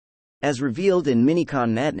As revealed in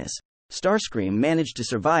Minicon Madness, Starscream managed to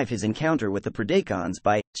survive his encounter with the Predacons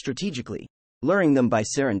by, strategically, luring them by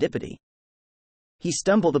serendipity. He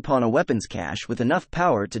stumbled upon a weapons cache with enough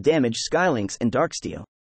power to damage Skylinks and Darksteel.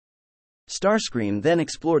 Starscream then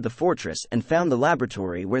explored the fortress and found the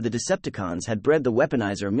laboratory where the Decepticons had bred the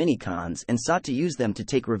weaponizer Minicons and sought to use them to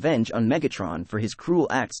take revenge on Megatron for his cruel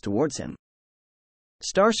acts towards him.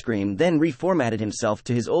 Starscream then reformatted himself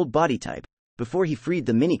to his old body type, before he freed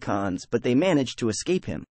the Minicons, but they managed to escape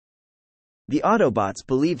him. The Autobots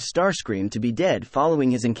believed Starscream to be dead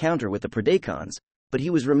following his encounter with the Predacons, but he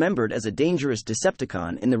was remembered as a dangerous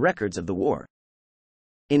Decepticon in the records of the war.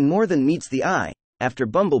 In More Than Meets the Eye, after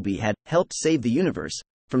Bumblebee had helped save the universe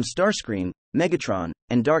from Starscream, Megatron,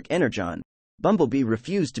 and Dark Energon, Bumblebee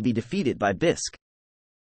refused to be defeated by Bisk.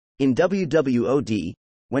 In WWOD,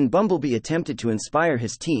 when Bumblebee attempted to inspire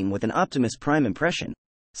his team with an Optimus Prime impression,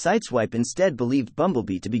 Sideswipe instead believed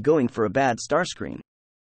Bumblebee to be going for a bad Starscream.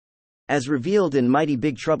 As revealed in Mighty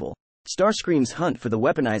Big Trouble, Starscream's hunt for the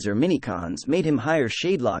weaponizer Minicons made him hire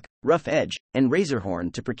Shadelock, Rough Edge, and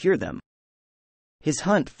Razorhorn to procure them. His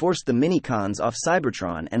hunt forced the Minicons off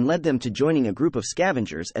Cybertron and led them to joining a group of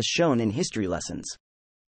scavengers as shown in history lessons.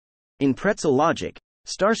 In Pretzel Logic,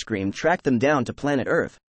 Starscream tracked them down to planet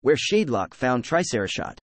Earth, where Shadelock found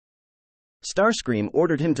Tricerashot. Starscream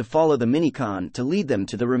ordered him to follow the Minicon to lead them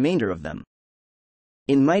to the remainder of them.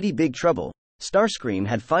 In Mighty Big Trouble, Starscream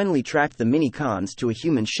had finally tracked the Minicons to a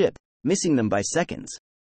human ship, missing them by seconds.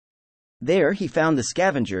 There he found the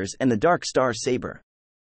scavengers and the Dark Star Saber.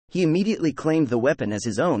 He immediately claimed the weapon as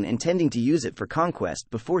his own, intending to use it for conquest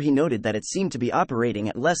before he noted that it seemed to be operating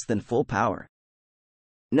at less than full power.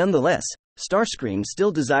 Nonetheless, Starscream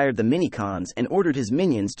still desired the Minicons and ordered his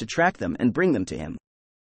minions to track them and bring them to him.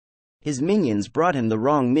 His minions brought him the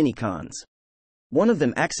wrong Minicons. One of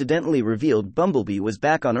them accidentally revealed Bumblebee was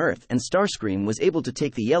back on Earth, and Starscream was able to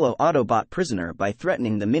take the yellow Autobot prisoner by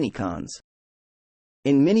threatening the Minicons.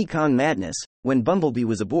 In Minicon Madness, when Bumblebee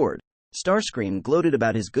was aboard, Starscream gloated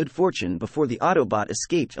about his good fortune before the Autobot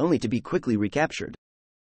escaped, only to be quickly recaptured.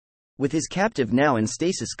 With his captive now in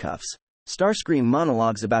stasis cuffs, Starscream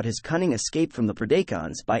monologues about his cunning escape from the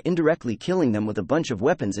Predacons by indirectly killing them with a bunch of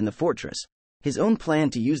weapons in the fortress, his own plan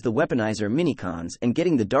to use the weaponizer Minicons, and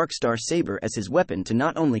getting the Dark Star Saber as his weapon to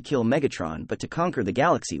not only kill Megatron but to conquer the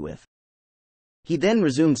galaxy with. He then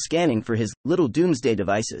resumed scanning for his little doomsday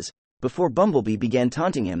devices, before Bumblebee began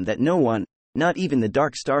taunting him that no one, not even the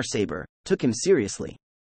Dark Star Saber, took him seriously.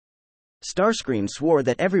 Starscream swore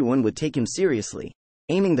that everyone would take him seriously,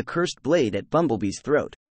 aiming the cursed blade at Bumblebee's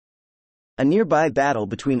throat. A nearby battle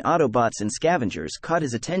between Autobots and scavengers caught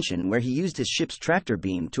his attention, where he used his ship's tractor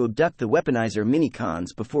beam to abduct the weaponizer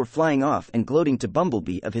Minicons before flying off and gloating to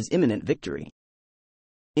Bumblebee of his imminent victory.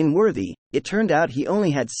 In Worthy, it turned out he only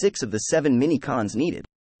had 6 of the 7 Minicons needed,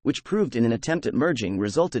 which proved in an attempt at merging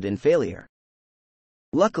resulted in failure.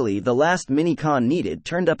 Luckily, the last Minicon needed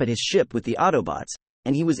turned up at his ship with the Autobots,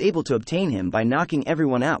 and he was able to obtain him by knocking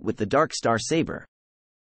everyone out with the Dark Star Saber.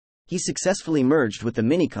 He successfully merged with the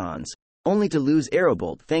Minicons, only to lose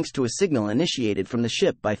Aerobolt thanks to a signal initiated from the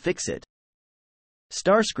ship by Fixit.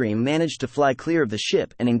 Starscream managed to fly clear of the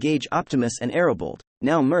ship and engage Optimus and Aerobolt,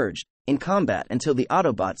 now merged, in combat until the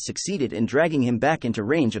Autobots succeeded in dragging him back into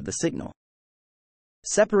range of the signal.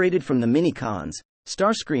 Separated from the Minicons,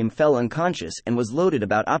 Starscream fell unconscious and was loaded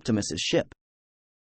about Optimus's ship.